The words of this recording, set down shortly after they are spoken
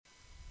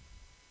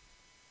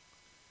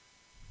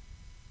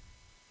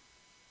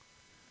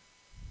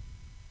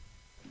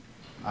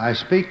I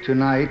speak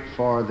tonight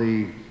for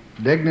the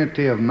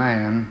dignity of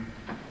man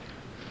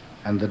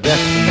and the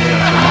destiny of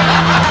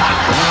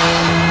democracy.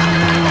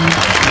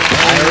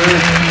 I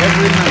urge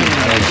every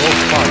member of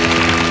both parties.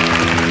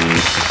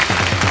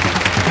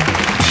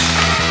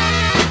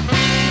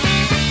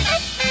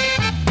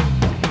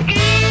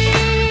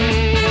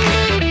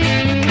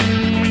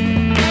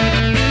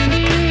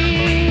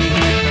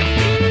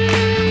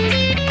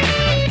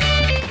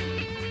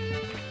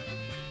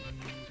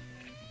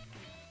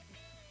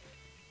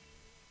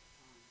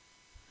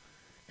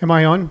 Am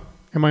I on?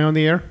 Am I on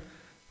the air?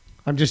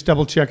 I'm just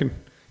double checking.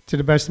 To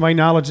the best of my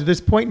knowledge at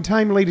this point in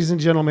time, ladies and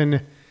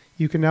gentlemen,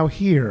 you can now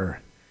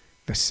hear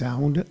the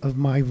sound of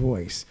my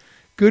voice.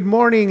 Good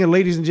morning,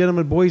 ladies and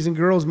gentlemen, boys and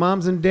girls,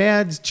 moms and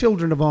dads,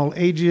 children of all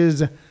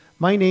ages.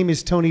 My name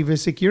is Tony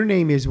Visick. Your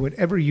name is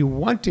whatever you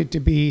want it to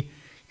be.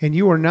 And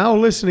you are now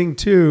listening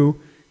to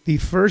the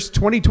first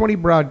 2020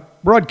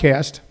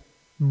 broadcast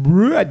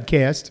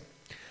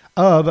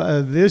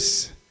of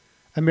this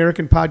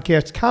American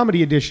Podcast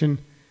Comedy Edition,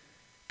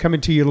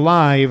 coming to you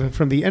live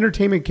from the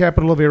entertainment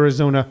capital of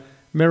Arizona,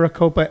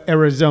 Maricopa,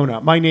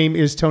 Arizona. My name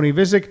is Tony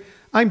Visick.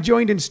 I'm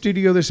joined in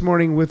studio this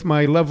morning with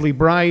my lovely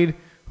bride,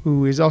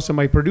 who is also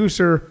my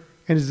producer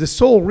and is the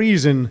sole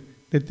reason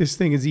that this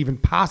thing is even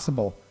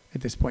possible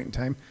at this point in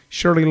time,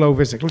 Shirley Lowe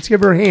Visick. Let's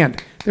give her a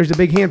hand. There's a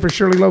big hand for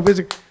Shirley Lowe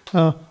Visick.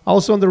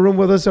 Also in the room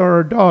with us are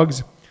our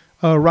dogs,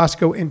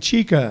 Roscoe and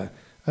Chica.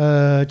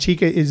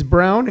 Chica is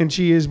brown, and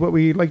she is what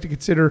we like to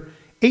consider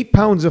 8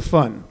 pounds of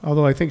fun,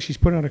 although I think she's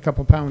put on a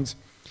couple pounds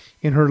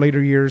in her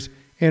later years.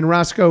 And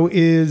Roscoe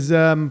is,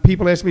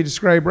 people ask me to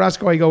describe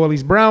Roscoe. I go, well,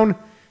 he's brown.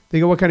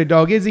 They go, what kind of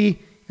dog is he?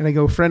 And I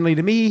go, friendly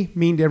to me,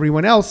 mean to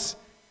everyone else.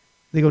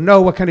 They go,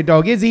 no, what kind of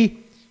dog is he?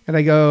 And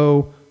I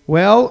go,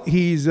 well,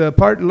 he's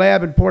part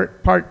lab and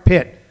part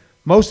pit.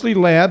 Mostly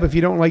lab if you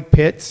don't like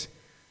pits.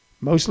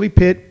 Mostly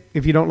pit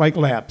if you don't like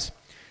labs.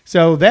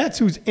 So that's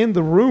who's in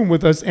the room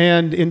with us.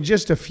 And in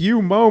just a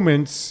few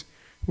moments,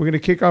 we're going to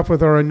kick off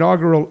with our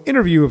inaugural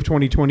interview of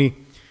 2020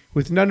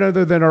 with none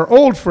other than our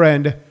old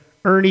friend,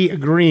 Ernie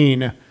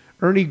Green.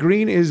 Ernie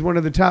Green is one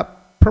of the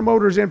top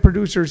promoters and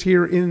producers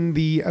here in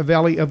the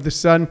Valley of the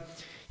Sun.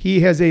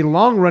 He has a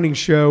long-running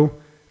show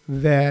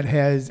that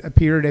has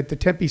appeared at the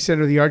Tempe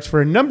Center of the Arts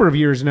for a number of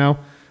years now,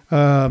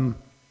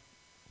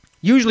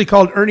 usually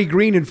called Ernie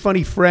Green and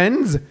Funny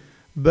Friends,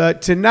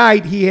 but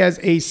tonight he has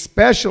a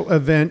special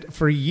event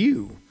for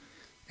you,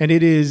 and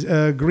it is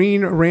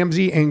Green,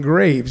 Ramsey, and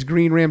Graves.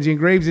 Green, Ramsey, and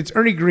Graves. It's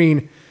Ernie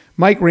Green,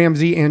 Mike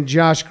Ramsey, and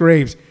Josh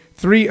Graves.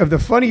 3 of the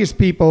funniest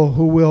people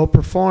who will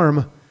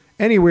perform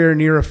anywhere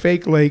near a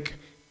fake lake,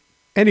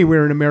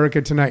 anywhere in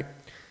America tonight.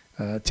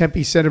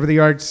 Tempe Center for the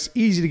Arts,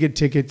 easy to get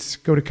tickets.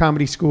 Go to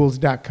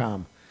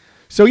comedyschools.com.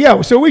 So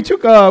we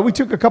took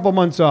a couple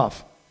months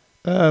off.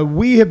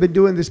 We have been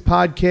doing this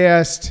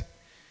podcast,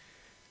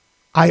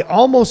 I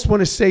almost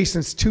want to say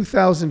since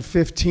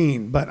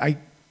 2015, but I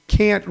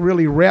can't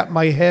really wrap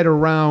my head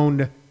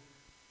around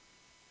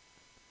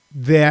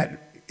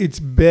that it's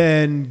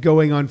been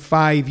going on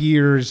 5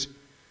 years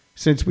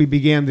since we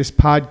began this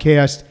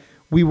podcast.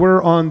 We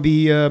were on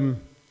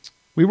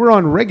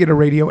regular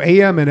radio,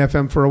 AM and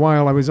FM for a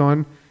while. I was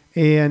on,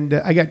 and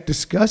I got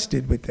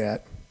disgusted with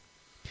that,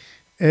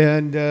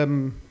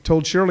 and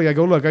told Shirley, I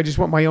go, look, I just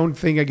want my own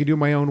thing. I can do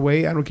my own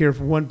way. I don't care if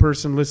one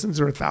person listens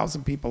or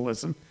 1,000 people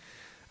listen,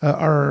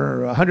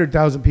 or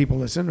 100,000 people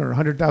listen, or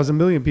 100,000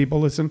 million people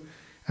listen.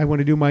 I want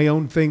to do my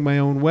own thing, my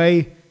own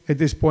way at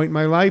this point in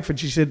my life. And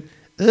she said,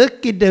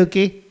 okie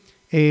dokie.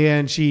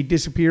 And she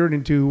disappeared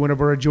into one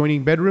of our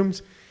adjoining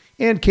bedrooms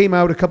and came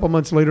out a couple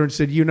months later and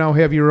said, you now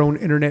have your own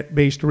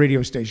internet-based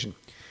radio station.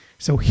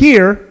 So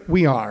here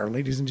we are,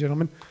 ladies and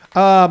gentlemen.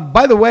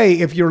 By the way,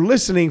 if you're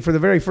listening for the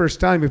very first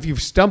time, if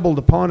you've stumbled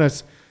upon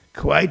us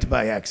quite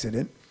by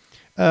accident,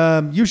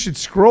 you should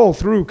scroll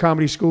through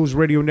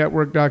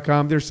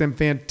ComedySchoolsRadioNetwork.com. There's some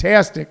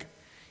fantastic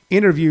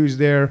interviews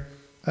there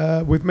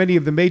with many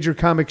of the major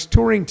comics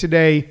touring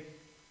today.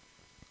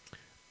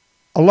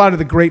 A lot of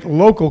the great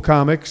local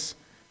comics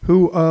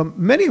who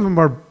many of them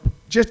are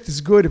just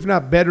as good, if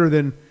not better,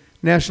 than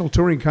national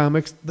touring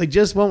comics. They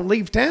just won't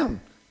leave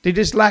town. They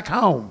just like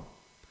home.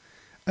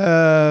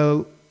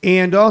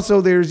 And also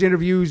there's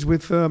interviews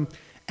with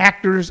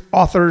actors,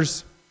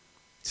 authors,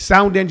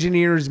 sound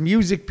engineers,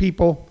 music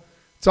people.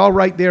 It's all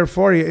right there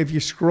for you if you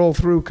scroll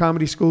through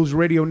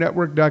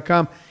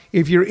ComedySchoolsRadioNetwork.com.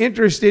 If you're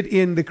interested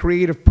in the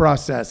creative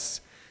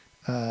process,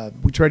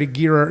 we try to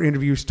gear our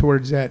interviews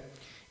towards that.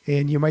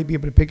 And you might be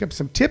able to pick up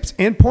some tips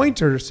and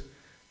pointers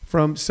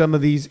from some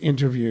of these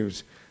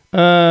interviews.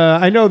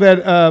 I know that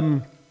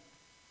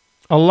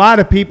a lot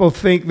of people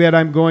think that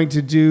I'm going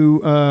to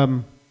do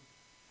a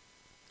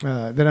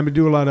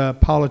lot of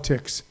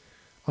politics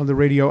on the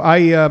radio.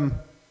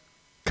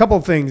 Couple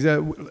of things.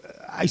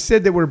 I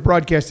said that we're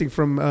broadcasting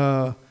from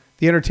the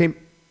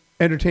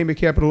entertainment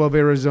capital of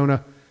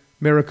Arizona,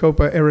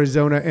 Maricopa,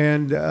 Arizona,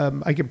 and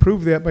I can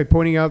prove that by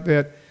pointing out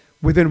that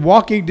within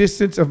walking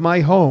distance of my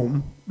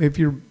home, if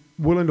you're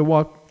willing to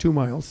walk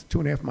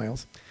 2.5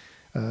 miles,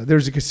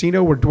 there's a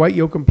casino where Dwight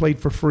Yoakam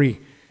played for free.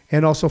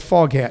 and also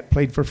Foghat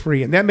played for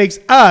free. And that makes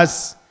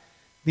us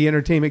the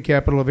entertainment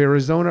capital of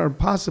Arizona, or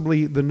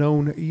possibly the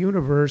known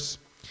universe.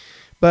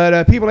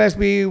 But people ask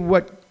me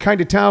what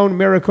kind of town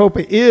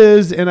Maricopa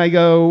is, and I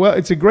go, well,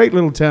 it's a great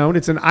little town.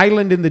 It's an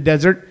island in the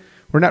desert.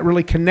 We're not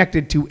really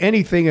connected to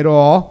anything at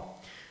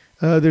all.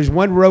 There's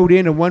one road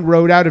in and one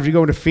road out if you're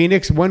going to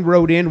Phoenix, one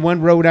road in,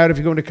 one road out if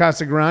you're going to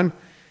Casa Grande,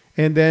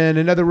 and then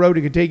another road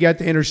that can take you out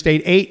to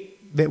Interstate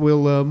 8 that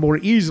will more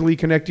easily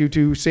connect you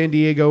to San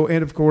Diego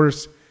and, of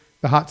course,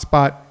 the hot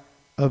spot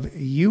of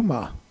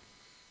Yuma.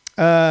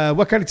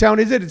 What kind of town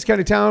is it? It's the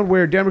kind of town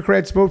where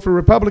Democrats vote for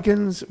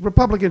Republicans,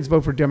 Republicans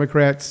vote for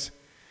Democrats.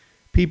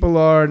 People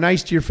are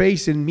nice to your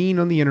face and mean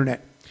on the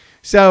internet.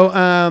 So,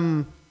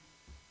 and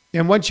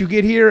once you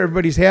get here,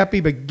 everybody's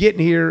happy, but getting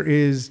here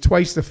is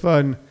twice the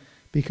fun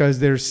because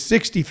there's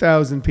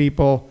 60,000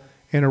 people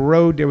and a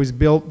road that was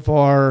built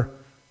for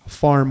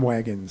farm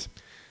wagons.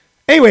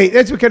 Anyway,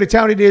 that's what kind of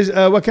town it is.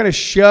 What kind of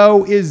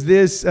show is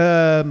this?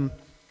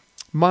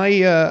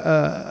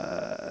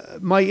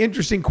 My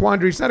interesting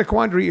quandary, it's not a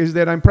quandary, is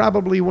that I'm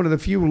probably one of the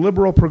few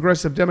liberal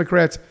progressive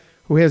Democrats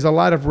who has a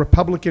lot of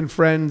Republican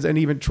friends and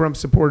even Trump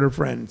supporter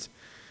friends.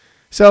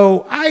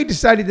 So I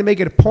decided to make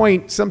it a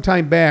point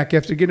sometime back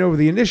after getting over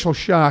the initial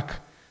shock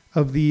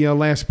of the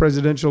last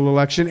presidential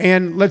election.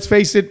 And let's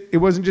face it, it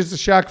wasn't just a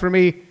shock for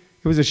me.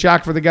 It was a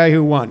shock for the guy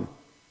who won.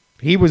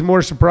 He was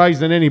more surprised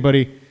than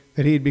anybody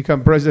that he had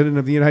become president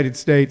of the United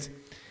States.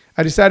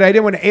 I decided I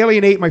didn't want to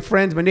alienate my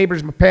friends, my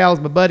neighbors, my pals,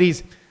 my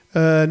buddies,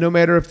 no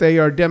matter if they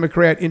are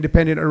Democrat,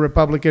 Independent, or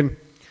Republican.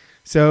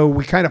 So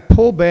we kind of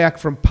pull back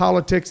from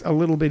politics a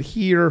little bit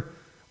here.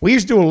 We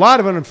used to do a lot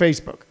of it on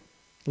Facebook.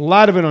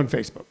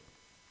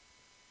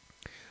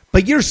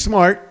 But you're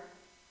smart.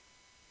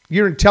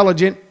 You're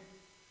intelligent.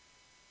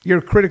 You're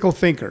a critical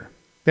thinker.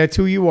 That's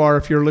who you are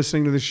if you're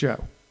listening to the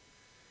show.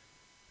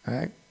 All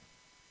right?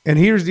 And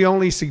here's the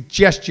only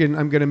suggestion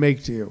I'm going to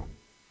make to you.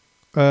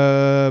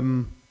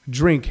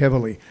 Drink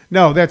heavily.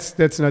 No, that's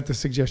not the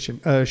suggestion.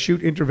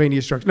 Shoot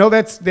intravenous drugs. No,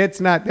 that's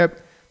not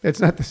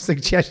the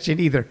suggestion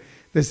either.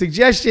 The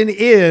suggestion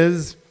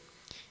is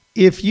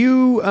if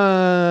you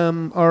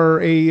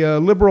are a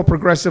liberal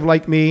progressive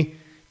like me,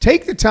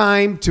 take the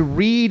time to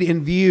read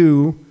and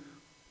view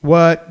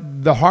what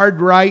the hard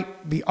right,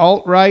 the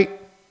alt-right,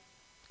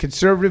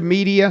 conservative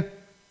media,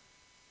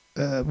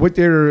 what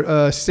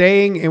they're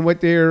saying and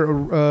what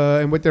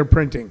they're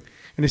printing.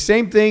 And the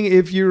same thing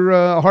if you're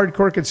a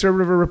hardcore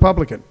conservative or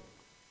Republican.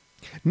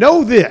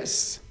 Know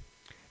this.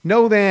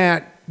 Know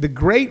that the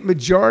great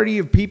majority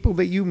of people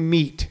that you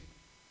meet,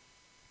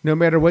 no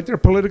matter what their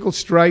political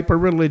stripe or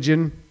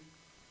religion,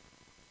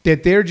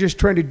 that they're just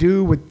trying to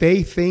do what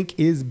they think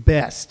is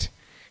best.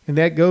 And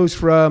that goes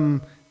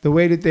from the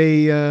way that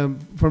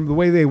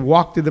they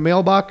walk to the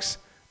mailbox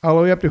all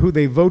the way up to who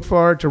they vote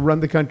for to run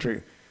the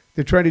country.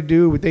 They're trying to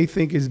do what they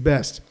think is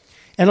best.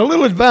 And a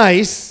little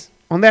advice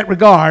on that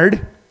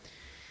regard: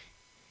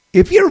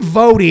 if you're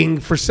voting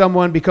for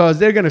someone because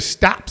they're going to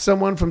stop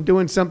someone from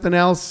doing something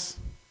else,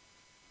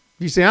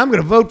 you say, I'm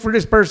going to vote for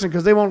this person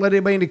because they won't let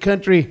anybody in the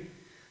country,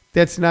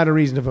 that's not a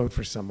reason to vote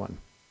for someone.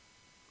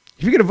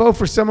 If you're going to vote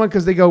for someone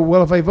because they go,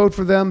 well, if I vote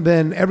for them,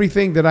 then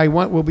everything that I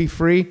want will be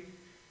free.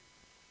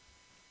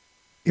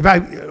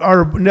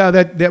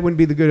 That wouldn't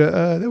be the good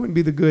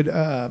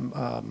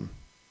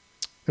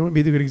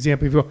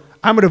example. If you go,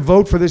 I'm going to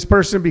vote for this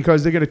person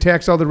because they're going to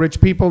tax all the rich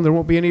people and there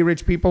won't be any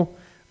rich people,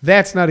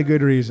 that's not a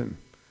good reason.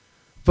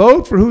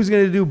 Vote for who's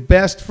going to do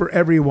best for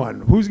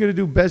everyone. Who's going to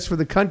do best for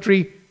the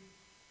country,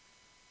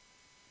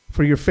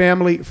 for your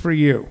family, for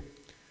you.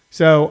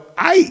 So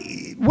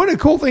one of the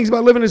cool things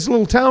about living in this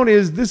little town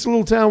is this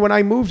little town, when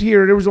I moved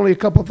here, there was only a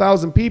couple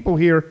thousand people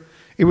here.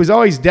 It was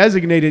always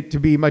designated to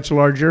be much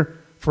larger.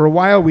 For a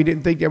while, we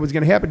didn't think that was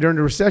going to happen during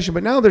the recession,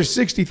 but now there's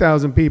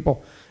 60,000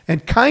 people.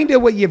 And kind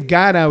of what you've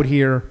got out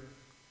here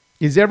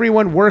is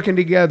everyone working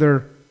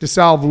together to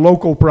solve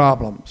local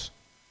problems.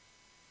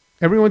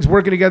 Everyone's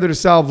working together to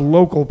solve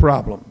local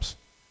problems.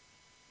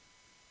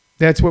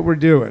 That's what we're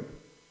doing.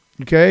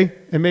 Okay?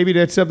 And maybe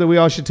that's something we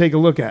all should take a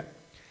look at.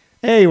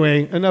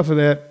 Anyway, enough of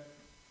that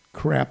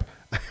crap.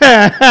 All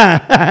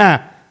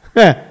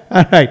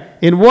right.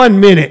 In 1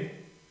 minute.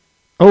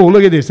 Oh,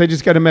 look at this. I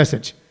just got a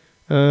message.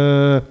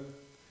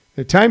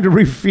 The time to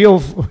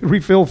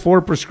refill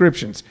 4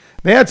 prescriptions.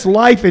 That's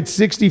life at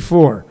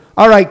 64.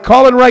 All right,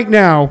 call in right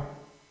now,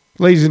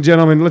 ladies and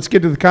gentlemen. Let's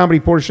get to the comedy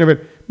portion of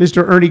it.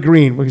 Mr. Ernie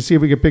Green. We can see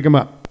if we can pick him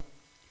up.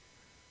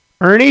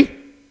 Ernie?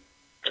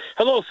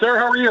 Hello, sir.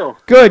 How are you?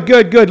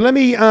 Good. Let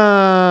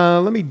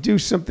me do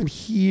something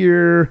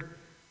here.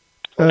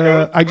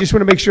 Okay. I just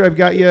want to make sure I've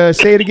got you.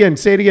 Say it again.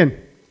 Say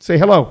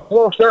hello.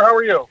 Hello, sir. How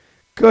are you?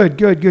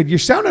 Good. You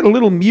sounded a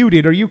little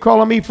muted. Are you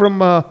calling me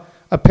from a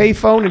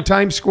payphone in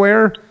Times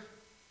Square?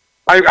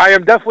 I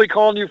am definitely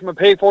calling you from a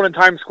payphone in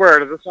Times Square.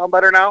 Does it sound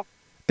better now?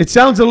 It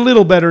sounds a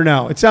little better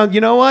now.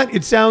 You know what?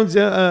 It sounds,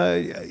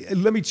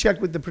 let me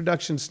check with the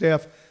production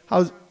staff.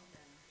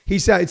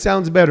 It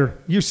sounds better.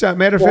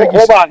 Matter of fact.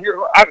 Hold on. Here,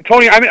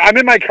 Tony, I'm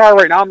in my car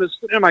right now. I'm just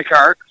sitting in my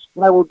car.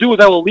 What I will do is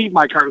I will leave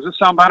my car. Does this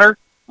sound better?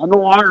 I'm no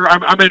longer.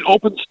 I'm in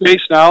open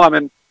space now. I'm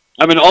in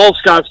all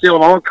Scottsdale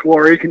and all its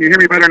glory. Can you hear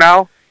me better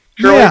now?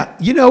 Shirley? Yeah,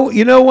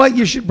 you know what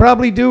you should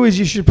probably do is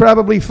you should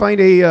probably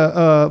find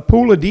a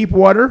pool of deep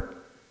water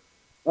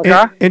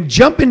Okay. and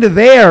jump into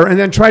there and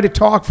then try to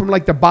talk from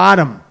like the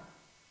bottom.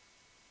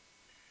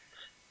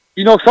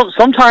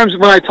 Sometimes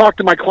when I talk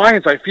to my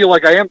clients, I feel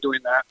like I am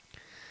doing that.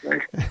 To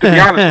be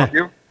honest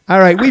with you. All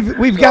right,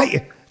 we've got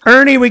you,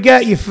 Ernie. We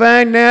got you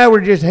fine now.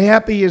 We're just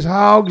happy as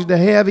hogs to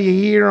have you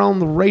here on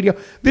the radio.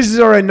 This is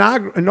our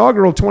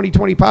inaugural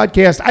 2020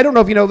 podcast. I don't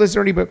know if you know this,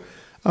 Ernie, but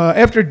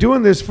after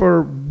doing this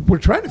we're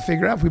trying to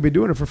figure out if we've been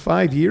doing it for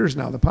 5 years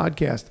now, the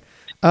podcast.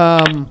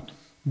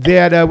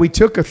 That we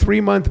took a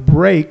 3-month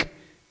break,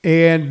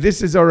 and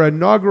this is our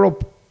inaugural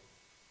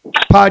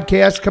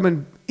podcast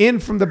coming in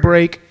from the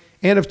break,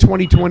 end of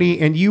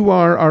 2020, and you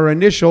are our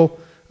initial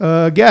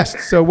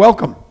guest. So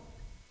welcome.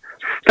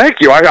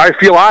 Thank you. I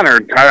feel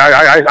honored.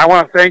 I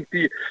want to thank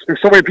there's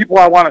so many people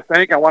I want to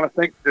thank. I want to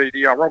thank the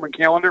Roman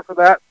calendar for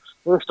that,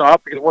 first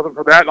off, because if it wasn't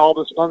for that, none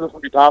of this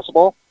would be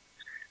possible.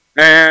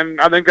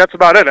 And I think that's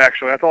about it,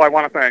 actually. That's all I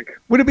want to thank.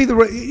 Would it be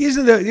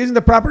isn't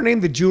the proper name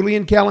the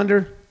Julian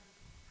calendar?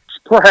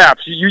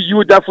 Perhaps. You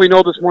would definitely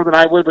know this more than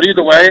I would, but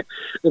either way,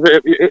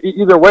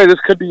 this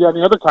could be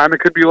any other time.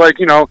 It could be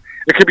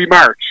it could be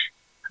March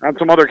on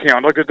some other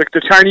calendar. Like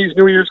the Chinese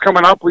New Year's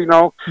coming up,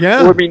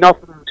 Yeah. It would be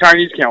nothing in the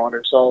Chinese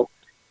calendar. So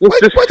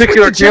What's with the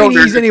Chinese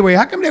calendar, anyway?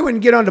 How come they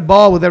wouldn't get on the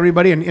ball with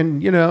everybody?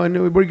 And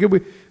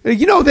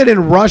that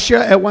in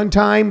Russia at one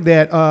time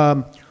that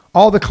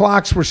all the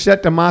clocks were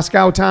set to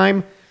Moscow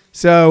time.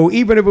 So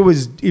even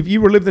if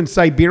you lived in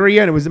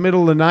Siberia and it was the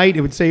middle of the night,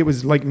 it would say it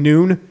was like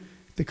noon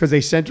because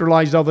they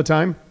centralized all the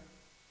time.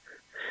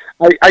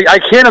 I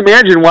can't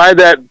imagine why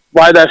that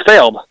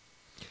failed.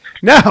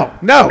 No.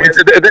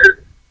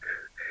 It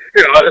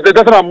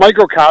doesn't have a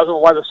microcosm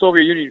of why the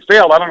Soviet Union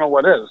failed. I don't know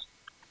what is.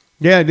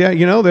 Yeah.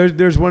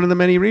 There's one of the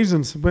many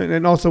reasons,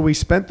 and also we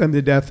spent them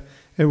to death.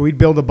 And we'd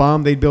build a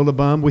bomb, they'd build a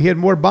bomb. We had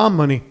more bomb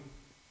money.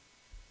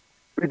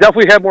 We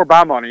definitely had more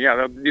bomb money.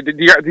 Yeah,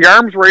 the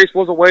arms race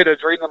was a way to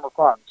drain them of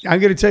funds. I'm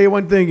going to tell you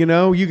one thing.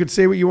 You could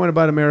say what you want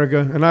about America,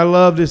 and I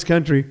love this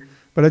country,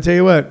 but I tell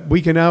you what,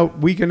 we can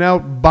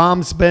out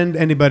bomb spend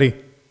anybody.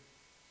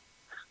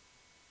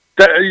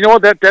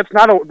 That's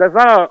not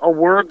a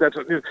word that's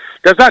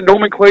not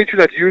nomenclature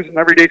that's used in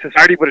everyday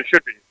society, but it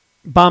should be.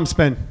 Bomb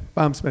spend.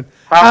 Yes,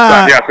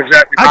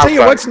 exactly. I'll tell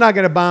you what's not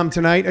going to bomb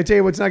tonight. I tell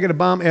you what's not going to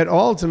bomb at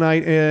all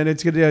tonight, and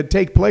it's going to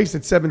take place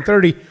at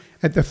 7:30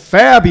 at the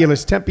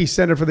fabulous Tempe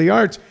Center for the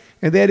Arts,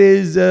 and that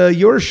is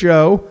your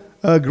show,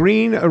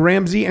 Green,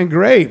 Ramsey, and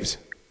Graves.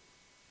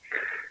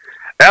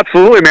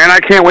 Absolutely, man.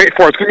 I can't wait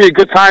for it. It's going to be a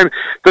good time.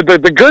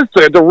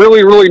 The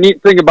really, really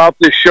neat thing about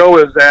this show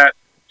is that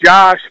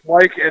Josh,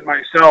 Mike, and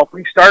myself,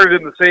 we started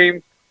in the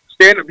same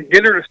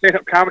beginner to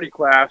stand-up comedy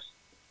class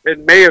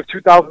in May of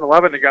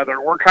 2011 together.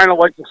 We're kind of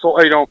like the soul.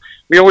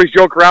 We always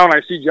joke around when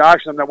I see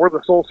Josh and that we're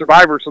the sole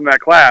survivors from that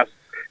class.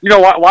 A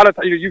lot of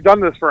times, you've done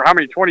this for how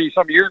many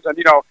 20-some years, and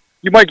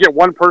you might get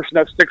one person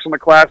that sticks in the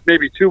class,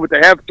 maybe two, but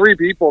they have 3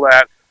 people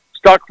that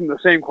stuck from the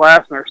same class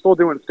and they're still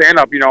doing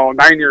stand-up.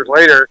 9 years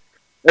later,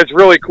 it's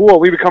really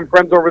cool. We become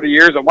friends over the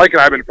years, and Mike and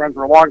I have been friends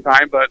for a long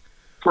time. But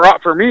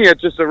for me,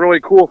 it's just a really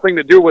cool thing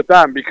to do with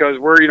them because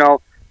we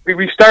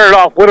started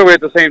off literally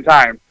at the same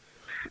time.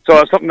 So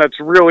it's something that's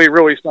really,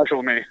 really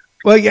special to me.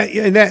 Well, yeah,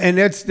 and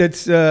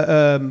that's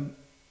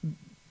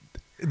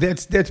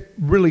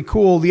really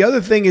cool. The other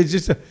thing is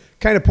just to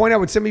kind of point out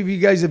what some of you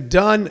guys have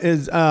done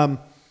is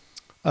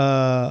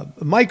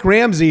Mike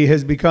Ramsey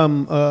has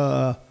become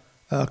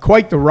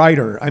quite the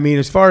writer. I mean,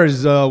 as far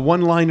as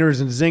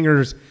one-liners and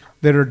zingers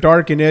that are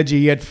dark and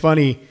edgy yet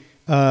funny,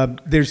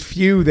 there's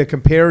few that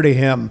compare to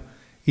him.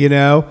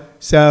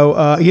 So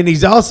and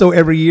he's also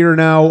every year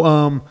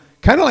now,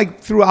 kind of like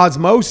through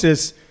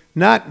osmosis.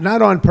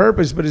 Not on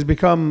purpose, but has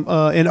become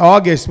in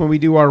August when we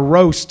do our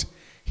roast.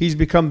 He's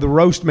become the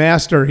roast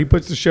master. He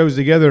puts the shows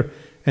together,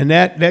 and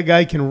that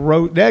guy can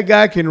roast. That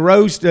guy can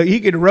roast. He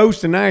can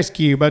roast an ice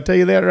cube. I'll tell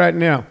you that right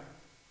now.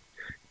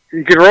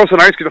 He can roast an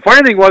ice cube. The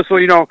funny thing was,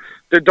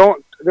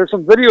 there's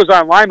some videos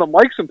online, but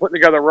Mike's been putting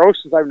together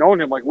roasts since I've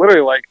known him. Like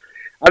literally,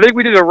 I think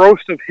we did a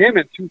roast of him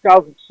in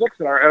 2006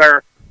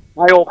 at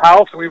my old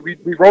house. We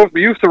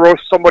used to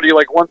roast somebody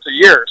like once a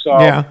year. So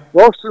yeah.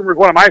 Roast humor is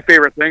one of my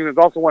favorite things. It's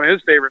also one of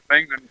his favorite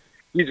things, and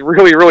he's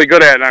really, really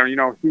good at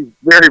it. He's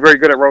very, very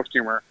good at roast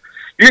humor.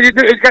 You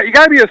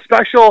got to be a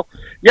special.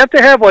 You have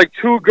to have like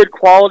 2 good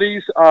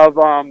qualities of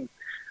to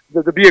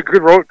be a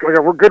good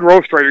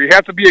roast writer. You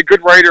have to be a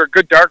good writer, a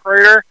good dark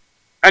writer,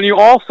 and you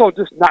also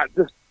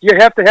you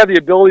have to have the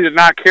ability to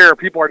not care.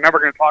 People are never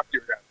going to talk to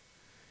you again.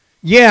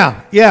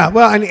 Yeah.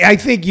 Well, I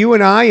think you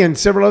and I and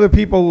several other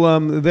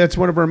people, that's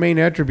one of our main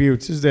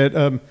attributes is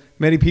that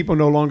many people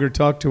no longer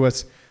talk to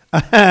us.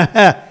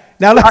 Now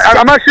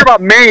I'm not sure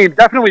about main,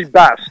 definitely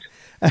best.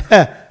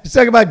 Let's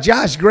talk about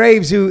Josh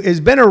Graves, who has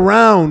been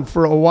around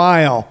for a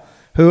while,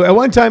 who at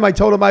one time I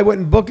told him I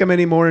wouldn't book him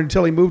anymore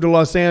until he moved to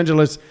Los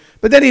Angeles.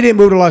 But then he didn't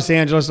move to Los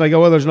Angeles. And I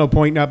go, well, there's no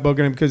point not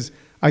booking him because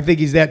I think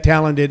he's that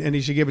talented, and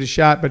he should give it a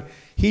shot. But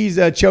he's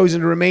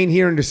chosen to remain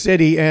here in the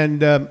city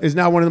and is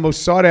now one of the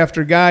most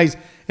sought-after guys.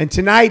 And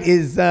tonight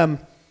is, and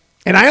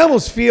I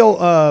almost feel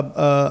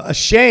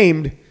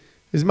ashamed,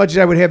 as much as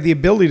I would have the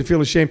ability to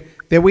feel ashamed,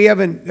 that we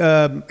haven't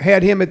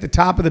had him at the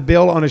top of the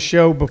bill on a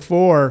show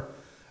before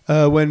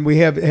when we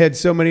have had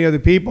so many other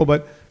people.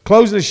 But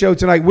closing the show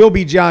tonight will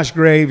be Josh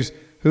Graves,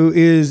 who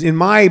is, in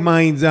my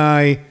mind's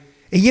eye,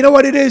 and you know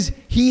what it is?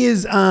 He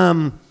is,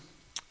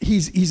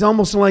 he's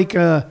almost like,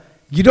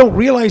 you don't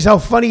realize how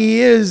funny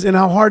he is and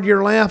how hard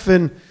you're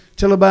laughing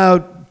till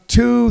about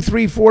 2,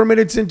 3, 4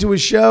 minutes into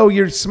his show.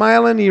 You're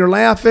smiling, you're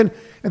laughing,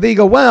 and then you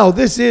go, wow,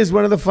 this is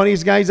one of the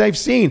funniest guys I've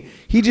seen.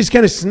 He just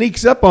kind of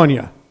sneaks up on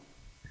you.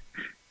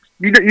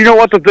 You know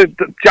what?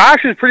 The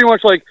Josh is pretty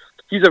much like,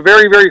 he's a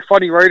very, very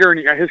funny writer,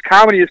 and his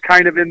comedy is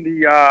kind of in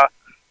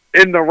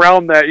the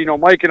realm that,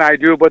 Mike and I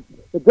do. But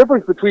the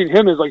difference between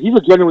him is, like, he's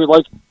a genuinely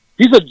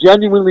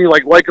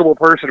likable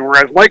person,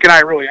 whereas Mike and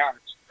I really aren't.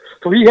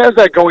 So he has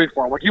that going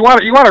for him. Like, you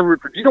don't want to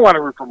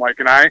root for Mike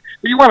and I,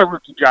 but you want to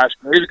root for Josh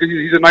Graves because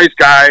he's a nice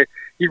guy.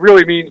 He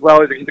really means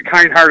well. He's a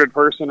kind-hearted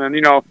person, and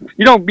you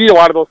don't meet a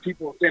lot of those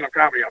people in stand-up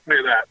comedy. I'll tell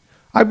you that.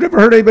 I've never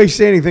heard anybody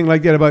say anything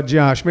like that about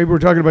Josh. Maybe we're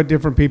talking about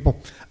different people.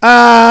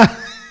 Are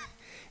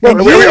we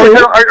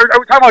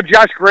talking about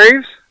Josh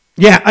Graves?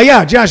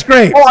 Yeah, Josh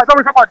Graves. Oh, I thought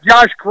we were talking about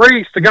Josh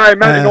Grace, the guy I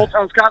met in Old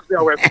Town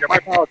Scottsdale with. My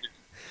apologies.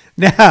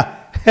 Now,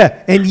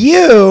 and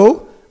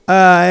you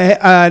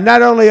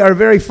not only are a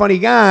very funny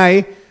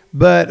guy,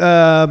 but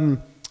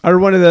are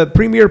one of the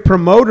premier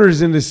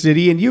promoters in the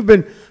city. And you've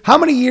been, how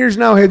many years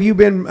now have you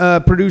been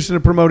producing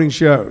and promoting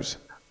shows?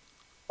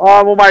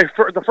 Well,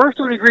 the first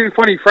Ernie Green and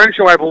Funny Friends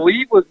show, I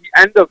believe, was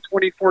the end of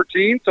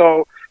 2014,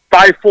 so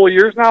 5 full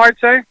years now, I'd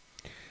say.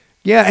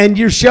 Yeah, and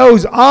your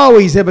shows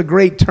always have a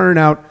great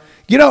turnout.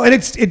 And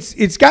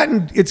it's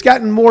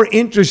gotten more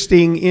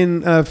interesting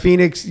in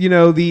Phoenix.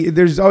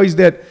 There's always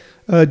that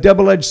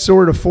double-edged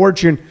sword of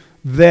fortune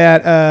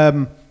that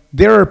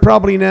there are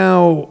probably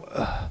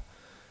now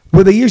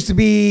where they used to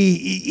be.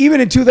 Even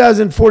in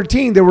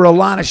 2014, there were a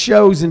lot of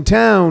shows in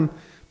town,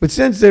 but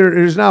since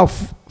there's now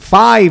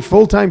 5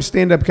 full-time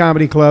stand-up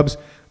comedy clubs,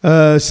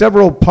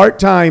 several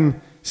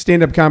part-time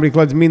stand-up comedy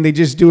clubs. I mean, they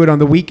just do it on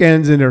the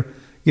weekends and are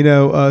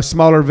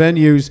smaller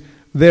venues.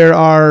 There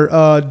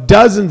are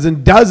dozens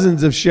and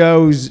dozens of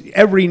shows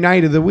every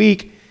night of the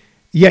week,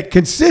 yet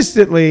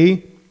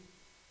consistently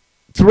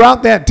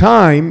throughout that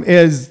time,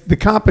 as the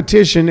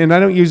competition, and I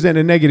don't use that in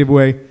a negative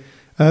way,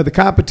 the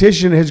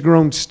competition has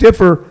grown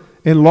stiffer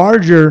and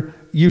larger.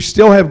 You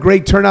still have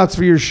great turnouts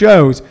for your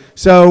shows.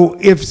 So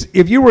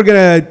if you were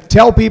going to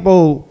tell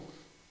people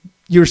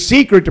your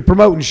secret to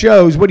promoting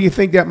shows, what do you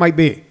think that might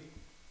be?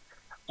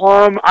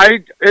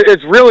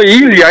 It's really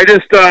easy. I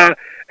just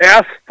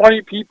ask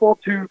funny people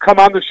to come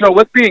on the show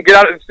with me and get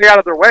out and stay out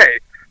of their way.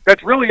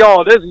 That's really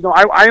all it is.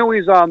 I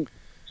always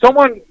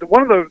someone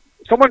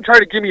tried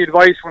to give me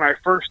advice when I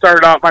first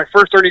started out, my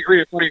first Ernie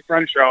Green and Funny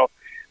Friends show,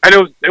 and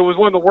it was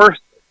one of the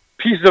worst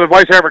pieces of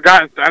advice I ever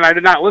got, and I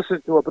did not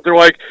listen to it. But they're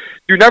like,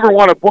 you never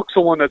want to book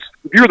someone if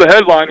you're the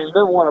headliner, you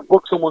never want to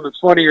book someone that's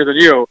funnier than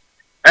you.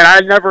 And I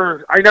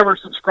never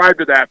subscribed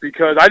to that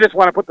because I just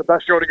want to put the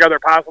best show together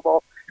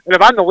possible. And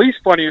if I'm the least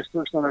funniest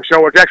person on the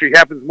show, which actually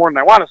happens more than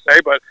I want to say,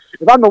 but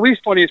if I'm the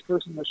least funniest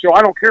person on the show,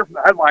 I don't care for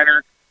the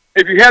headliner.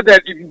 If you had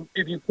that,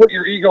 if you put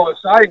your ego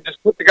aside and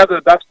just put together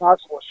the best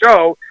possible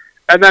show,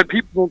 and then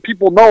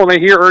people know when they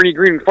hear Ernie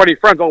Green and Funny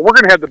Friends, we're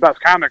going to have the best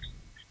comics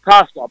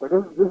possible. But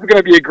this is going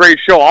to be a great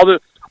show. All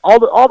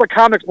the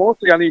comics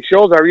mostly on these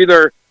shows are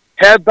either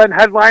have been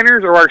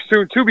headliners or are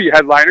soon to be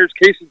headliners.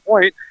 Case in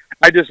point,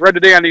 I just read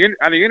today on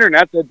the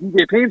internet that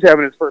DJ Payne's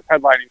having his first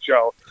headlining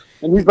show,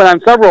 and he's been on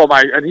several of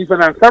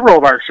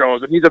our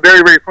shows, and he's a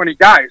very, very funny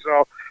guy.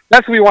 So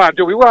that's what we want to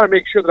do. We want to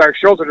make sure that our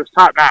shows are just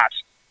top notch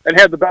and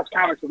have the best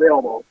comics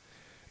available.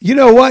 You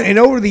know what? And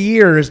over the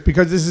years,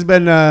 because this has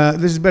been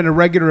a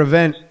regular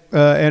event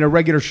and a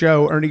regular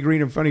show, Ernie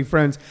Green and Funny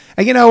Friends.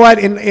 And you know what?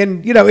 And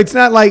it's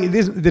not like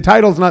the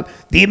title's not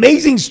the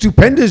amazing,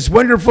 stupendous,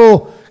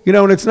 wonderful.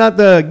 And it's not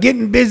the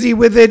getting busy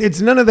with it.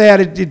 It's none of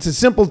that. It's a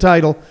simple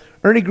title,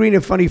 Ernie Green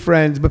and Funny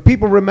Friends. But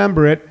people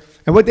remember it,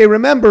 and what they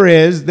remember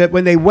is that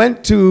when they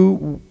went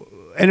to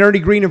an Ernie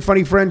Green and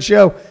Funny Friends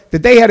show,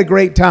 that they had a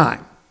great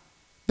time.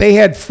 They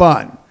had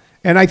fun.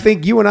 And I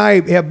think you and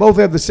I both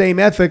have the same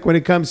ethic when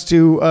it comes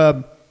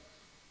to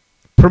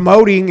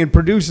promoting and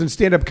producing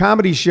stand-up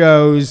comedy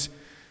shows.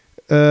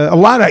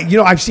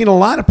 I've seen a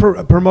lot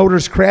of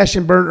promoters crash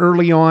and burn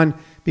early on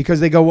because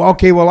they go,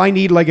 okay, well, I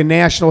need like a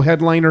national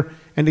headliner,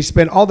 and they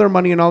spend all their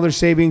money and all their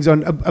savings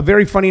on a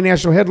very funny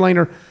national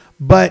headliner.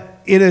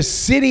 But in a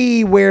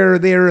city where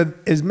there are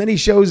as many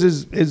shows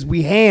as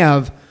we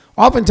have,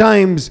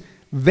 oftentimes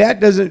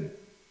that doesn't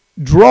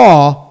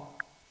draw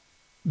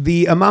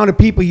the amount of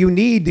people you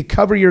need to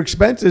cover your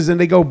expenses, and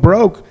they go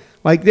broke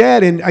like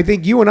that. And I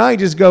think you and I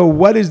just go,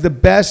 what is the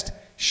best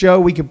show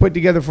we can put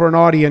together for an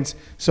audience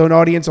so an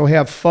audience will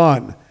have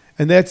fun?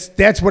 And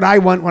that's what I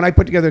want when I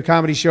put together a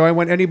comedy show. I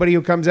want anybody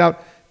who comes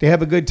out to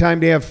have a good time,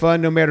 to have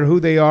fun, no matter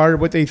who they are,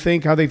 what they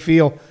think, how they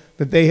feel.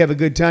 that they have a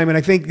good time. And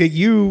I think that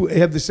you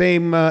have the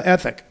same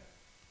ethic.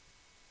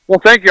 Well,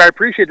 thank you. I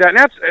appreciate that.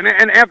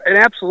 And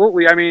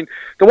absolutely. I mean,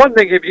 the one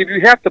thing, if you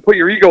have to put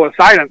your ego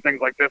aside on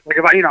things like this, like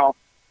if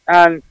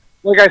and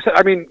like I said,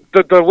 I mean,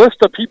 the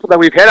list of people that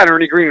we've had on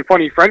Ernie Green and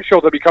Funny Friend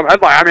show that become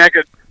headline. I mean,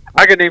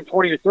 I could name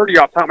 20 to 30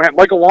 off the top of my head.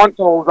 Michael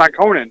Longfellow was on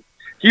Conan.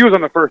 He was on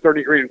the first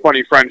Ernie Green and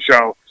Funny Friend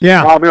show.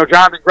 Yeah.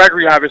 Jonathan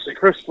Gregory, obviously,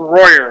 Christopher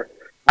Royer.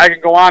 I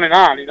can go on and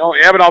on.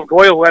 Abhinav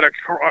Goyal, who had a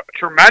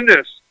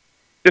tremendous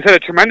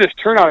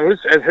turnout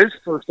at his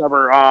first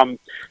ever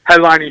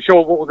headlining show.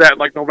 What was that,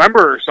 like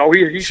November or so?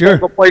 He Sure.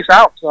 sold the place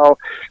out. So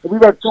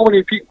we've had so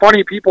many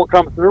funny people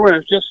come through, and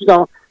it's just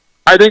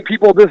I think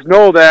people just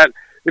know that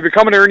if you're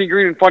coming to Ernie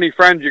Green and Funny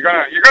Friends, you're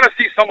gonna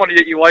see somebody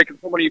that you like and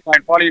somebody you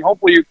find funny.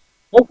 Hopefully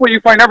you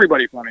find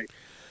everybody funny.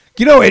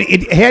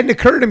 It hadn't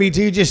occurred to me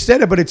till you just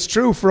said it, but it's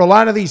true for a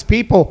lot of these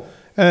people.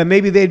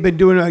 Maybe they'd been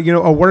doing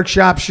a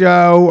workshop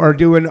show or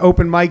doing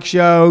open mic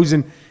shows,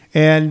 and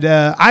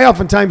I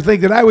oftentimes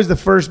think that I was the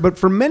first, but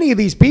for many of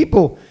these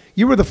people,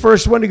 you were the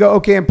first one to go,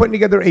 okay, I'm putting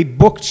together a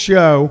booked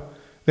show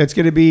that's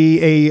going to be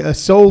a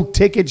sold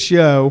ticket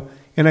show,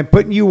 and I'm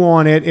putting you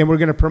on it, and we're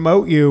going to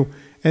promote you,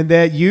 and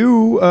that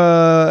you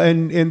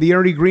and the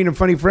Ernie Green and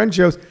Funny Friend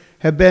shows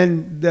have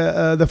been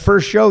the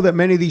first show that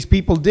many of these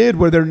people did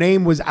where their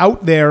name was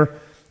out there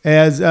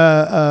as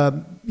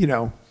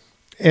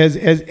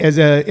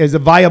as a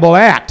viable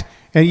act.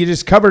 And you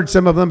just covered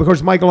some of them. Of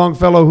course, Michael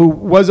Longfellow, who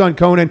was on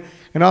Conan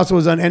and also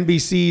was on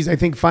NBC's, I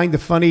think, Find the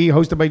Funny,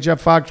 hosted by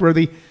Jeff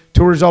Foxworthy,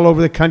 tours all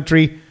over the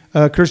country.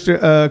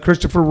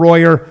 Christopher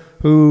Royer,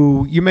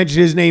 who you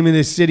mentioned his name in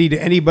this city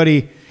to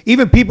anybody,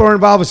 even people who are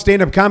involved with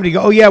stand-up comedy,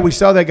 go, oh, yeah, we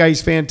saw that guy.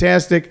 He's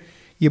fantastic.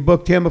 You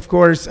booked him, of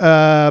course.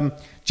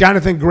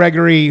 Jonathan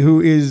Gregory, who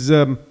is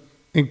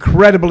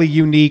incredibly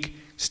unique,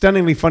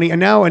 stunningly funny, and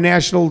now a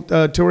national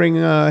touring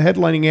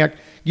headlining act.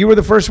 You were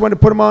the first one to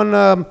put him on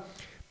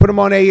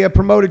a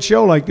promoted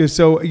show like this.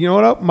 So you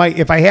know what?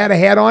 If I had a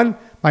hat on,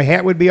 my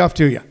hat would be off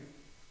to you.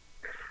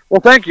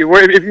 Well, thank you.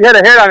 If you had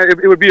a hat on it,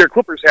 it would be your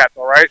Clippers hat,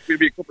 though, right? It would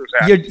be a Clippers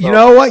hat. You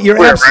know what?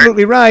 You're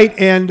absolutely right.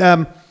 And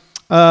we're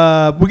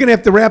going to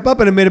have to wrap up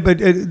in a minute.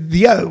 But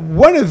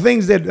one of the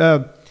things that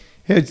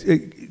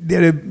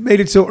have made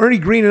it so Ernie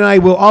Green and I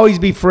will always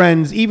be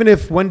friends, even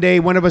if one day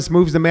one of us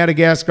moves to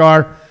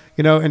Madagascar,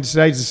 and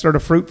decides to start a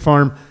fruit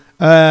farm,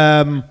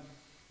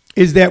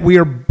 is that we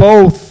are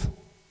both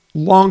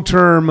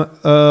long-term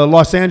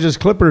Los Angeles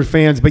Clippers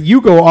fans, but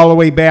you go all the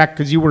way back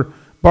because you were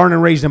born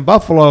and raised in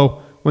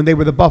Buffalo when they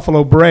were the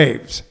Buffalo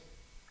Braves.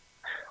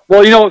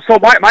 Well, so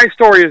my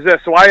story is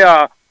this. So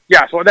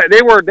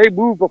they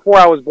moved before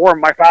I was born.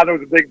 My father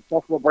was a big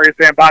Buffalo Braves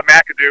fan. Bob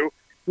McAdoo,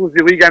 who was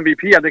the league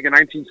MVP, I think, in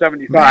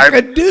 1975.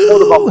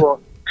 McAdoo!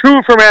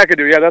 Two for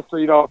McAdoo. Yeah, that's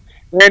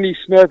Randy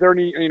Smith,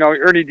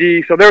 Ernie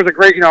D. So there was a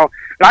great, and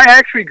I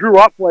actually grew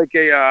up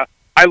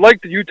I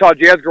liked the Utah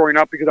Jazz growing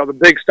up because I was a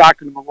big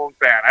Stockton and Malone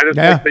fan. I just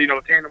liked the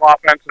tandem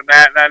offense and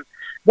that. And then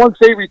once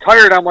they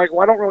retired, I'm like,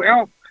 well,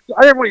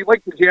 I didn't really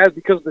like the Jazz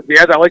because of the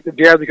Jazz. I like the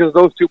Jazz because of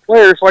those two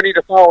players. So I need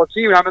to follow a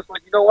team. And I'm just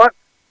like, you know what?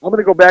 I'm going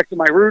to go back to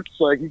my roots.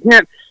 Like you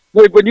can't.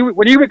 When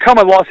you become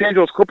a Los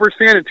Angeles Clippers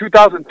fan in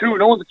 2002,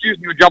 no one's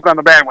accusing you of jumping on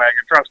the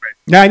bandwagon. Trust me.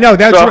 Yeah, I know.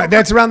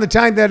 That's around the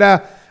time that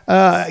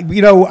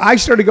I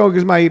started going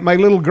because my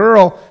little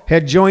girl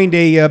had joined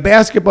a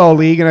basketball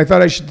league, and I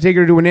thought I should take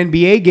her to an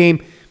NBA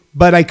game.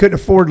 But I couldn't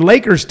afford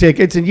Lakers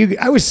tickets, and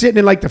I was sitting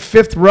in like the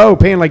fifth row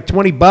paying like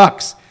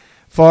 $20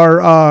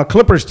 for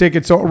Clippers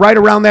tickets. So right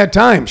around that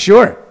time,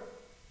 sure.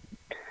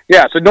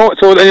 Yeah.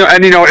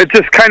 It's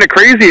just kind of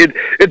crazy.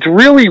 It's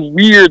really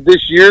weird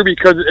this year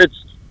because it's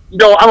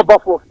I'm a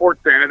Buffalo sports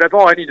fan, and that's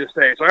all I need to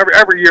say. So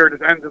every year it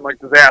just ends in like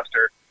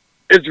disaster.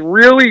 It's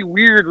really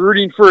weird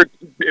rooting for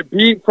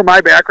being from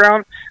my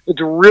background.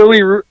 It's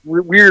really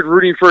weird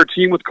rooting for a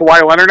team with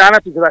Kawhi Leonard on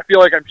it because I feel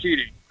like I'm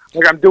cheating.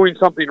 Like I'm doing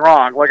something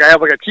wrong. Like I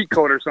have like a cheat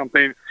code or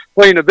something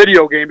playing a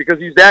video game because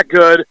he's that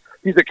good.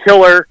 He's a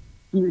killer.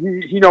 He's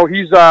in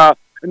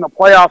the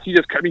playoffs. He's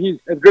as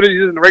good as he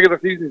is in the regular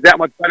season. He's that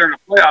much better in the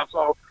playoffs.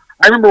 So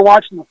I remember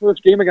watching the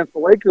first game against the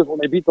Lakers when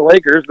they beat the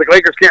Lakers. The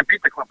Lakers can't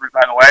beat the Clippers,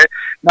 by the way.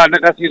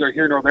 That's neither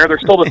here nor there. They're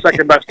still the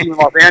second best team in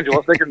Los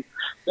Angeles. They can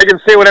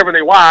say whatever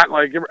they want.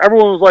 Like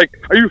everyone was like,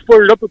 "Are you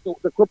fired up that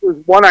the Clippers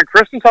won on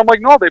Christmas?" I'm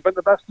like, "No, they've been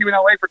the best team in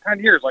LA for 10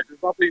 years. Like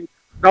there's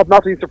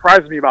nothing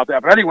surprises me about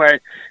that." But anyway,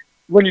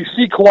 when you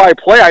see Kawhi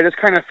play, I just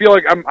kind of feel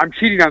like I'm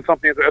cheating on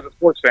something as a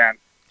sports fan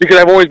because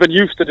I've always been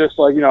used to just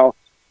the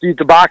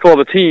debacle of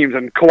the teams,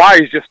 and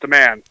Kawhi is just the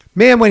man.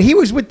 Man, when he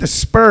was with the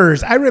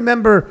Spurs, I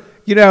remember,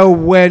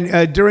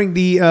 when during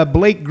the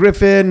Blake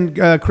Griffin,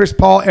 Chris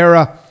Paul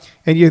era,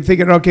 and you're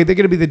thinking, okay, they're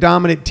going to be the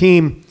dominant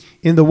team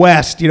in the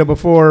West,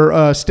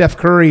 before Steph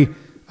Curry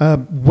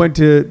went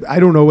to, I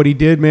don't know what he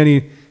did,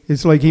 man.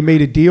 It's like he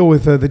made a deal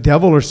with the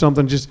devil or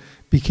something, just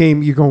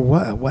became, you're going,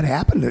 what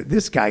happened?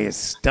 This guy is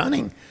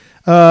stunning.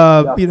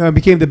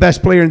 Became the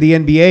best player in the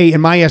NBA, in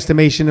my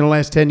estimation, in the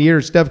last 10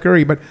 years, Steph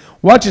Curry. But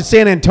watching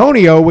San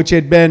Antonio, which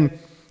had been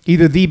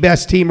either the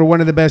best team or one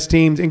of the best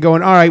teams, and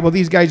going, all right, well,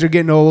 these guys are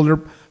getting older.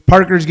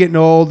 Parker's getting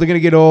old. They're going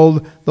to get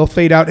old. They'll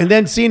fade out. And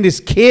then seeing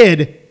this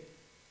kid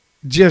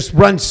just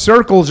run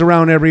circles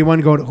around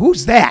everyone going,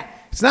 who's that?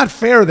 It's not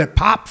fair that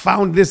Pop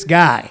found this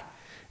guy,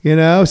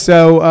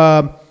 So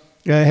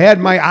I had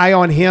my eye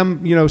on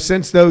him,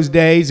 since those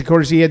days. Of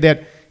course, he had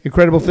that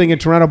incredible thing in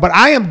Toronto. But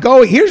I am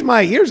going.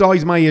 Here's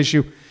always my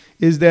issue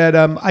is that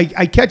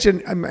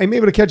I'm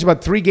able to catch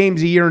about 3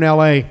 games a year in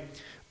LA,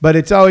 but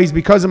it's always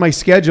because of my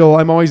schedule.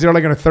 I'm always there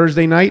like on a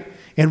Thursday night.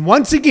 And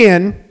once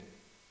again,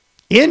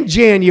 in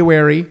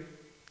January,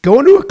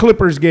 going to a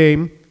Clippers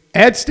game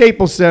at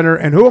Staples Center,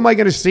 and who am I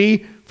going to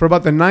see for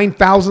about the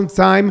 9,000th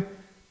time?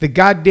 The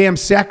goddamn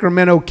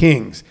Sacramento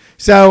Kings.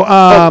 So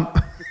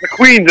the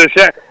Queens, as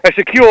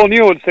Shaquille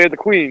O'Neal would say, the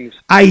Queens.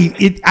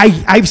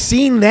 I've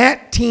seen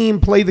that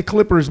team play the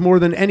Clippers more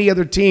than any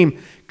other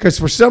team because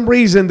for some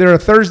reason they're a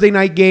Thursday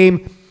night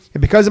game. And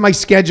because of my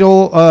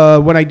schedule,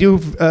 when I do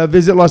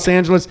visit Los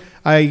Angeles,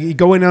 I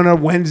go in on a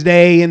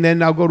Wednesday and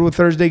then I'll go to a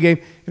Thursday game.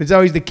 And it's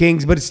always the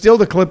Kings, but it's still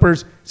the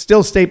Clippers,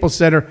 still Staples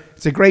Center.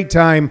 It's a great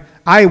time.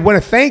 I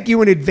want to thank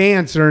you in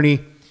advance,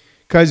 Ernie,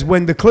 because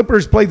when the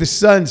Clippers play the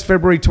Suns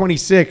February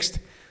 26th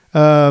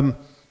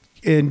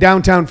in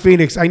downtown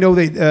Phoenix, I know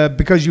that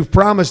because you've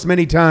promised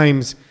many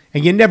times,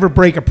 and you never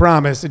break a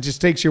promise, it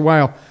just takes you a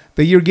while,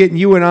 that you're getting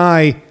you and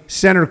I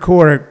center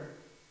court.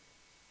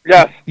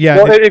 Yes. Yeah.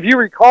 Well, if you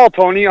recall,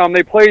 Tony,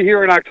 they played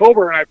here in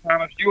October, and I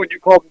promised you, and you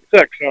called them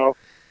sick. So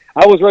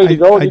I was ready to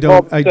go, and you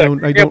called them sick.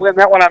 You can't blame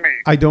that one on me.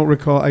 I don't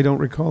recall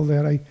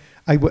that.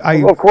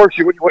 Well, of course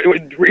you would.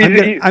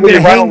 I'm going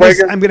to hang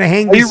this. I'm going to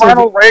hang this. Are you this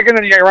Ronald Reagan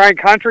and the Iran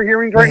Contra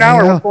hearings right now,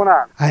 or what's going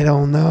on? I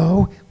don't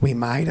know. We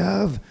might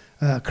have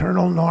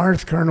Colonel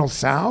North, Colonel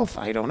South.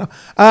 I don't know.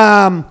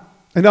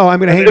 No, I'm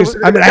going to hang this.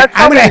 I'm going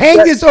to hang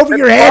this over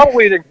your head.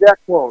 Probably the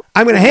exact quote.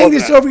 I'm going to hang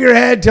this over your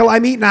head till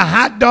I'm eating a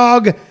hot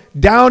dog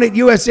down at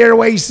U.S.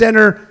 Airways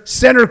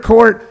Center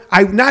Court.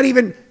 Not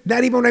even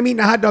when I'm eating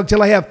a hot dog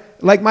till I have,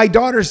 like my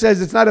daughter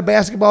says, it's not a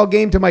basketball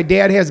game till my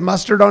dad has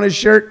mustard on his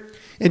shirt.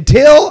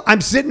 Until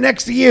I'm sitting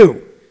next to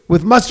you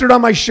with mustard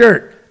on my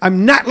shirt,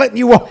 I'm not letting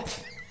you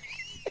off.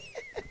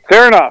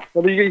 Fair enough.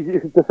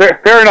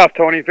 Fair enough,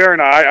 Tony. Fair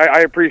enough.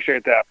 I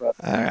appreciate that. But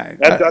all right.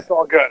 That's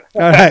all good.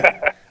 All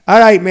right. All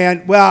right,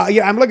 man. Well,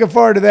 yeah, I'm looking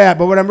forward to that.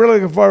 But what I'm really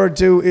looking forward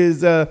to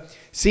is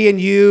seeing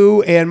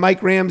you and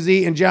Mike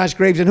Ramsey and Josh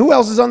Graves. And who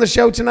else is on the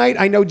show tonight?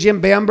 I know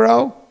Jim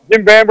Bambro.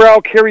 Jim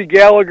Bambro, Kerry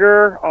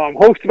Gallagher,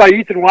 hosted by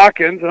Ethan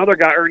Watkins, another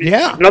guy,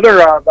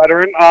 another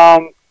veteran.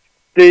 I'm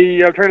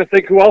trying to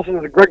think who else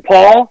is it. Greg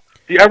Paul,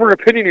 the ever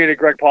opinionated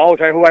Greg Paul,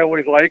 who I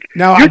always like.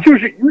 Now you two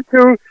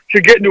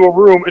should get into a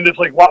room and just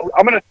like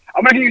I'm gonna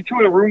get you two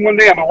in a room one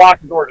day. I'm gonna lock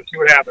the door to see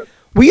what happens.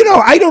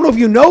 Well, I don't know if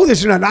you know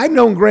this or not. I've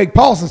known Greg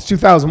Paul since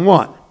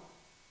 2001.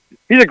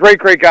 He's a great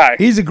guy.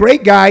 He's a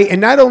great guy,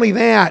 and not only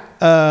that,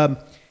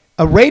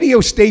 a radio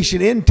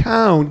station in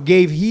town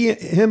gave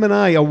him and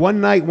I a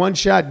one-night,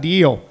 one-shot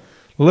deal.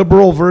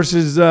 Liberal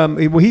versus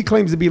he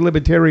claims to be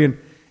libertarian.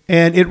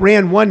 And it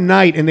ran one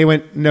night, and they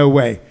went, no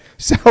way.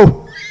 So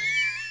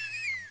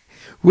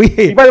By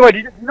the way, do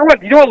you know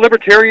what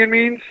libertarian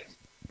means?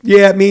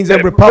 Yeah, it means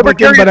I'm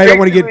Republican, but I don't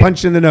want to get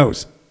punched in the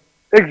nose.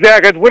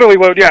 Exactly. It's literally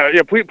what. Yeah.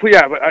 Please.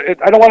 Yeah. But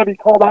I don't want to be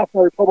called out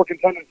for Republican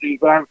tendencies,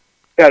 but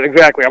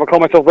exactly. I'm gonna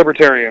call myself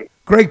libertarian.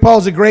 Greg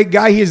Paul's a great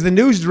guy. He is the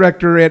news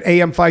director at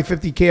AM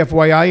 550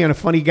 KFYI, and a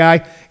funny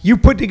guy. You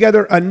put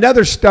together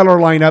another stellar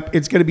lineup.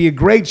 It's going to be a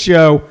great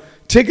show.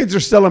 Tickets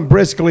are selling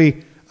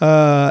briskly.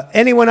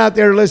 Anyone out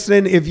there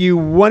listening, if you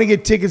want to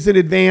get tickets in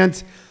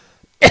advance,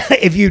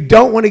 if you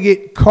don't want to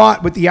get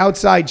caught with the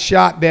outside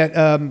shot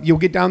that you'll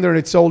get down there and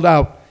it's sold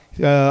out,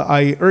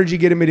 I urge you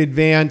to get them in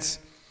advance.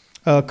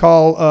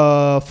 Call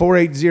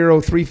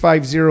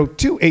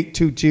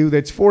 480-350-2822.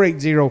 That's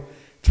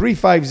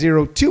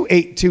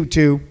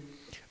 480-350-2822.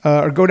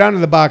 Or go down to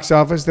the box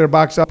office. They're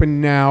box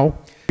open now.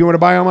 If you want to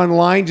buy them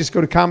online, just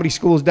go to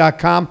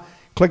comedyschools.com.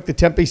 Click the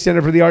Tempe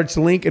Center for the Arts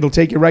link. It'll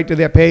take you right to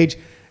that page.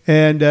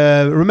 And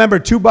remember,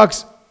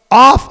 $2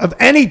 off of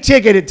any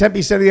ticket at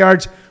Tempe Center of the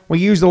Arts when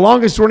you use the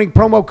longest running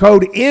promo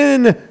code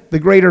in the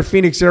greater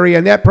Phoenix area.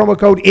 And that promo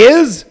code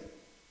is?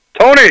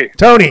 Tony.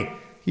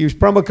 Use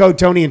promo code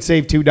Tony and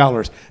save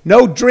 $2.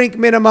 No drink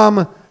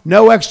minimum,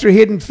 no extra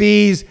hidden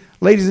fees.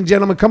 Ladies and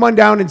gentlemen, come on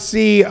down and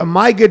see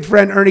my good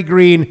friend Ernie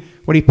Green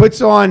when he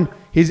puts on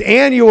his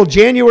annual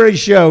January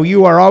show.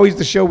 You are always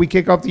the show we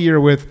kick off the year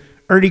with,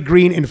 Ernie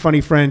Green and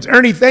Funny Friends.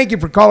 Ernie, thank you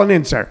for calling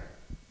in, sir.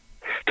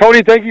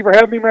 Tony, thank you for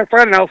having me, my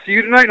friend, and I'll see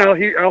you tonight, and I'll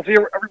see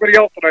everybody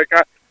else tonight.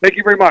 Thank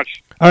you very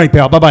much. All right,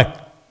 pal.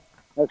 Bye-bye.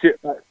 That's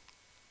it. Bye.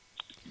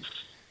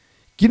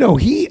 You know,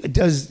 he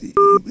does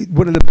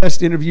one of the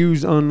best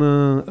interviews on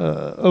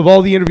of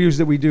all the interviews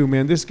that we do,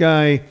 man. This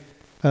guy,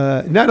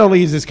 not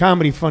only is his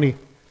comedy funny,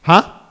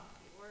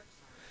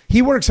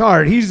 He works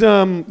hard. He's,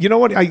 you know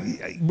what?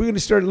 We're going to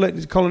start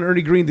calling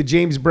Ernie Green the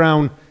James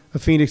Brown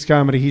of Phoenix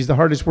comedy. He's the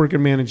hardest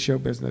working man in show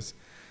business.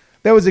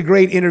 That was a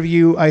great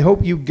interview. I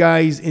hope you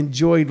guys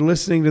enjoyed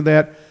listening to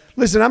that.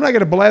 Listen, I'm not going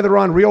to blather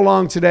on real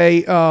long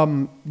today.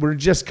 We're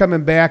just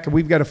coming back, and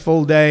we've got a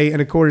full day.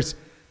 And, of course,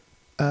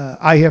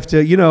 I have to,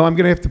 I'm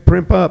going to have to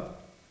primp up.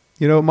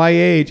 At my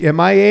age,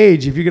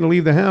 if you're going to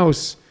leave the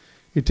house,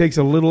 it takes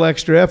a little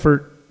extra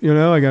effort.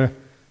 I got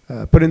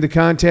to put in the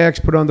contacts,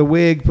 put on the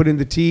wig, put in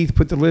the teeth,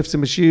 put the lifts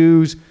in my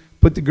shoes,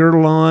 put the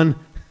girdle on,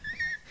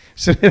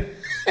 so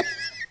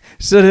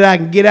that I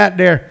can get out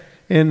there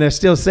and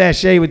still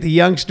sashay with the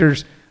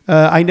youngsters.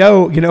 I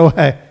know,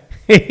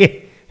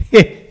 it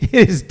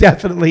is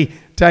definitely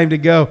time to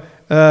go.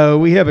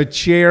 We have a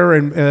chair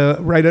and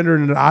right under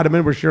an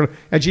ottoman where Shirley,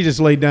 and she just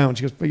laid down.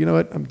 She goes, but you know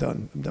what? I'm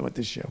done. I'm done with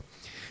this show.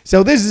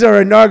 So this is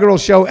our inaugural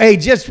show. Hey,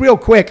 just real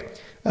quick,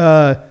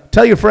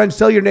 tell your friends,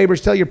 tell your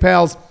neighbors, tell your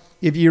pals,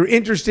 if you're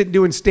interested in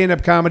doing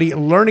stand-up comedy,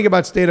 learning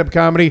about stand-up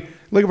comedy,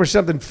 looking for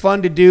something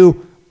fun to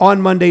do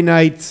on Monday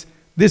nights,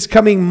 this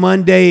coming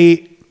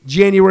Monday,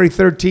 January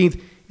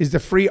 13th, is the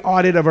free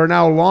audit of our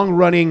now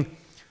long-running,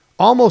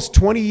 almost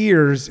 20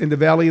 years in the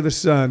Valley of the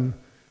Sun,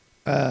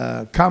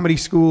 comedy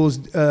schools,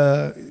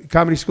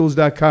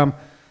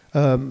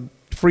 comedyschools.com,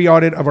 free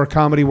audit of our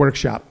comedy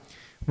workshop.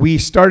 We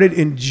started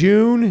in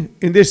June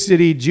in this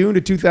city, June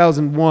of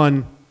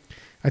 2001.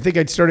 I think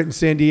I'd started in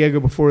San Diego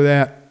before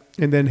that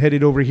and then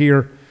headed over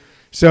here.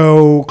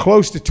 So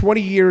close to 20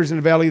 years in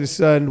the Valley of the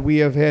Sun, we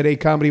have had a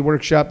comedy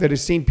workshop that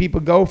has seen people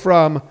go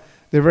from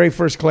their very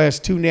first class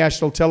to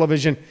national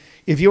television.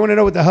 If you want to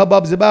know what the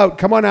hubbub's about,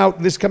 come on out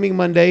this coming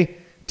Monday,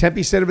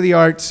 Tempe Center for the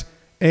Arts,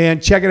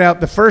 and check it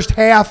out. The first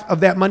half of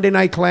that Monday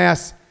night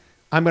class,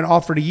 I'm going to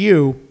offer to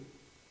you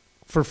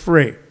for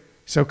free.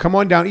 So come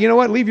on down. You know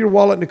what? Leave your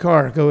wallet in the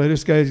car. Go,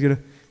 this guy's going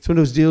to, it's one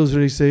of those deals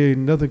where they say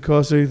nothing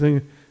costs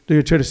anything. They're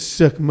going to try to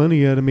suck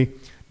money out of me.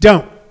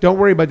 Don't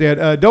worry about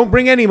that. Don't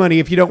bring any money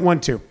if you don't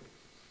want to.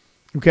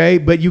 Okay?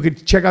 But you can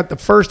check out the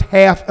first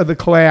half of the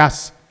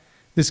class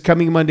this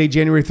coming Monday,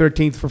 January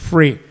 13th for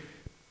free.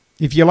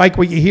 If you like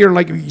what you hear and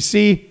like what you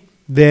see,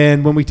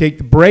 then when we take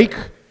the break,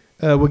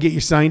 we'll get you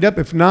signed up.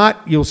 If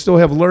not, you'll still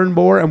have learn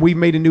more, and we've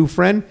made a new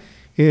friend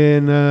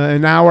in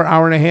an hour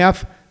and a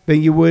half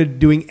than you would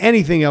doing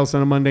anything else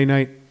on a Monday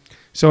night.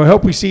 So I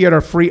hope we see you at our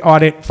free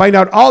audit. Find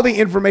out all the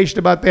information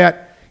about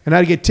that and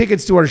how to get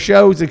tickets to our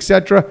shows,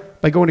 etc.,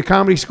 by going to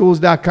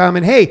comedyschools.com.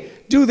 And hey,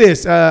 do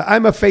this.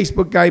 I'm a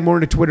Facebook guy, more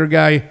than a Twitter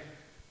guy.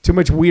 Too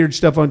much weird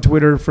stuff on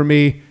Twitter for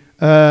me.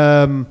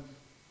 But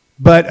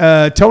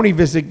Tony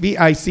Visick,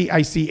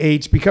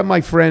 Vicich, become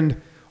my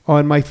friend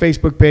on my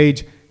Facebook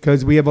page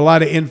because we have a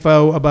lot of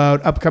info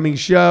about upcoming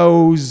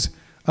shows,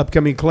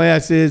 upcoming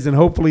classes, and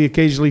hopefully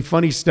occasionally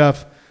funny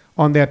stuff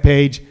on that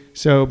page.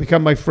 So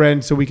become my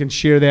friend so we can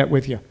share that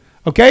with you.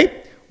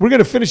 Okay? We're going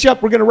to finish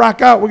up. We're going to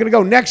rock out. We're going to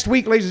go next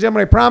week, ladies and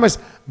gentlemen. I promise.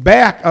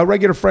 Back, a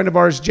regular friend of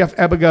ours, Jeff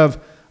Ebegov,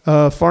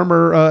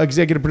 former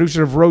executive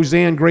producer of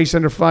Roseanne, Grace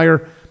Under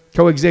Fire,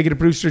 co-executive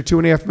producer of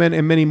 2.5 Men,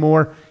 and many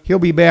more. He'll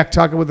be back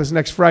talking with us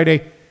next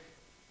Friday.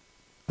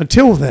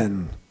 Until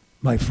then,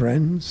 my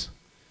friends,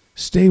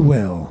 stay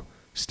well,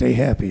 stay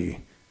happy,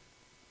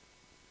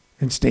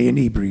 and stay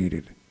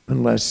inebriated,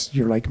 unless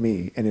you're like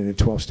me and in a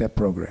 12-step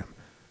program,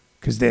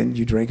 because then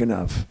you drink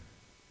enough.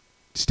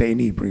 Stay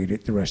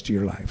inebriated the rest of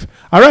your life.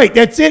 All right,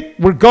 that's it.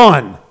 We're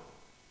gone.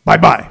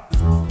 Bye-bye.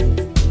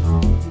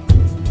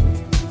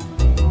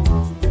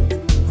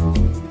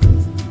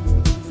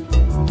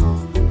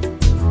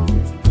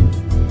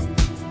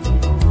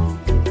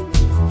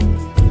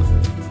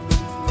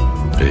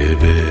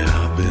 Baby,